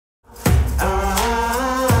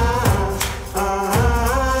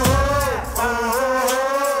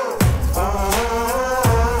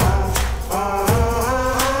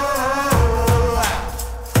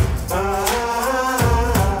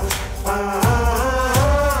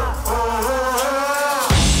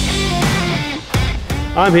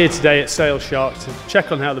I'm here today at Sale Sharks to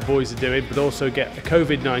check on how the boys are doing, but also get a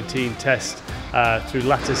Covid-19 test through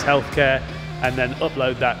Lattice Healthcare and then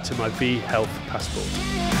upload that to my V-HealthPassport.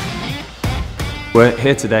 We're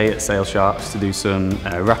here today at Sale Sharks to do some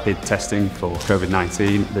rapid testing for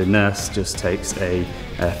Covid-19. The nurse just takes a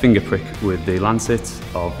finger prick with the lancet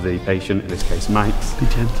of the patient, in this case Mike's. Be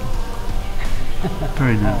gentle.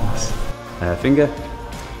 Very nervous. Finger,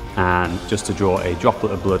 and just to draw a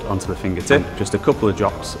droplet of blood onto the fingertip. Just a couple of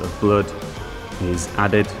drops of blood is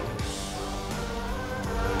added.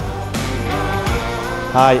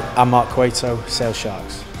 Hi, I'm Mark Cueto, Sale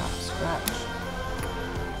Sharks.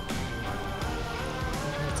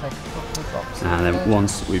 And then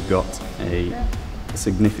once we've got a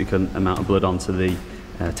significant amount of blood onto the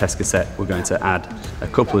test cassette, we're going to add a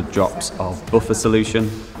couple of drops of buffer solution.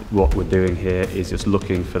 What we're doing here is just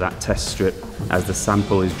looking for that test strip as the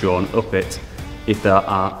sample is drawn up it. If there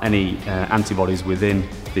are any antibodies within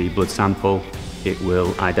the blood sample, it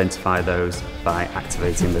will identify those by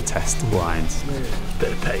activating the test lines.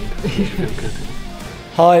 Bit of pain.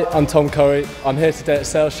 Hi, I'm Tom Curry. I'm here today at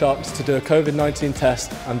Sale Sharks to do a Covid-19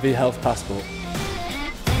 test and V-HealthPassport.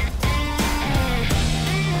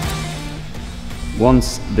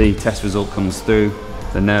 Once the test result comes through,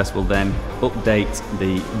 the nurse will then update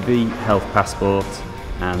the V-HealthPassport,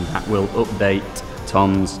 and that will update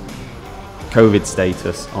Tom's COVID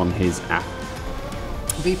status on his app.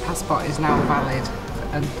 V-Passport is now valid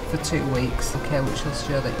for 2 weeks, which will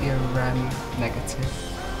show that you're negative.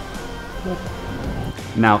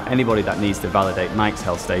 Now, anybody that needs to validate Mike's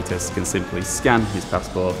health status can simply scan his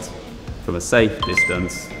passport from a safe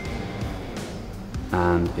distance,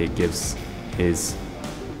 and it gives his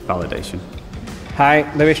validation.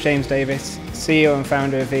 Hi, Lewis James Davis, CEO and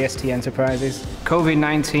founder of VST Enterprises.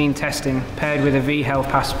 Covid-19 testing paired with a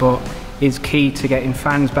V-HealthPassport is key to getting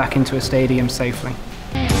fans back into a stadium safely.